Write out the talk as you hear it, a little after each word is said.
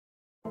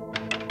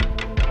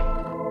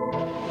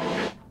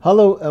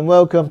Hello and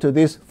welcome to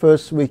this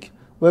first week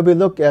where we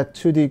look at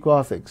 2D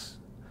graphics.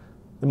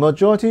 The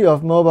majority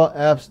of mobile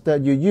apps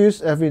that you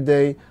use every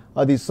day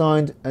are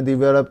designed and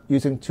developed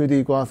using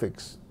 2D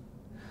graphics.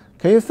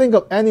 Can you think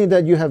of any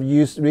that you have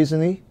used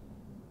recently?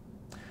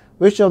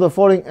 Which of the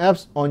following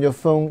apps on your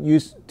phone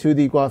use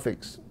 2D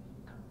graphics?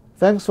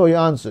 Thanks for your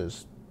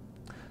answers.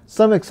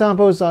 Some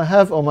examples I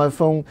have on my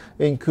phone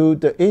include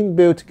the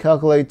inbuilt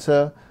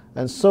calculator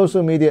and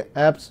social media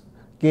apps,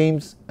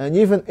 games, and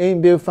even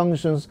inbuilt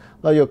functions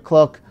like your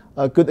clock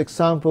are good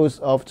examples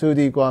of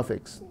 2D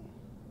graphics.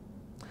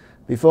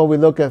 Before we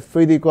look at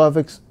 3D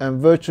graphics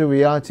and virtual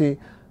reality,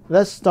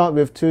 let's start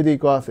with 2D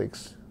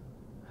graphics.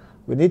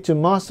 We need to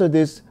master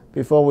this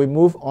before we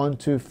move on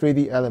to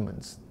 3D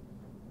elements.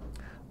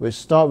 We'll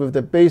start with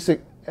the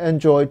basic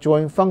Android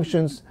drawing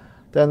functions,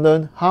 then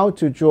learn how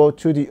to draw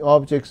 2D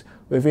objects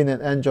within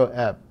an Android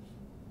app.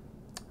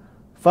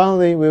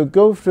 Finally, we'll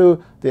go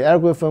through the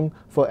algorithm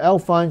for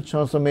affine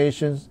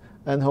transformations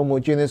and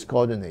homogeneous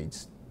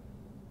coordinates.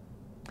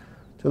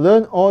 To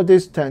learn all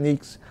these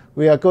techniques,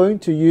 we are going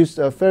to use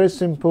a very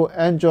simple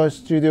Android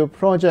Studio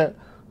project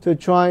to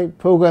try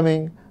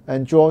programming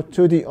and draw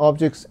 2D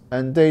objects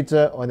and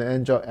data on an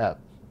Android app.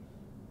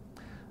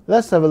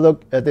 Let's have a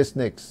look at this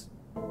next.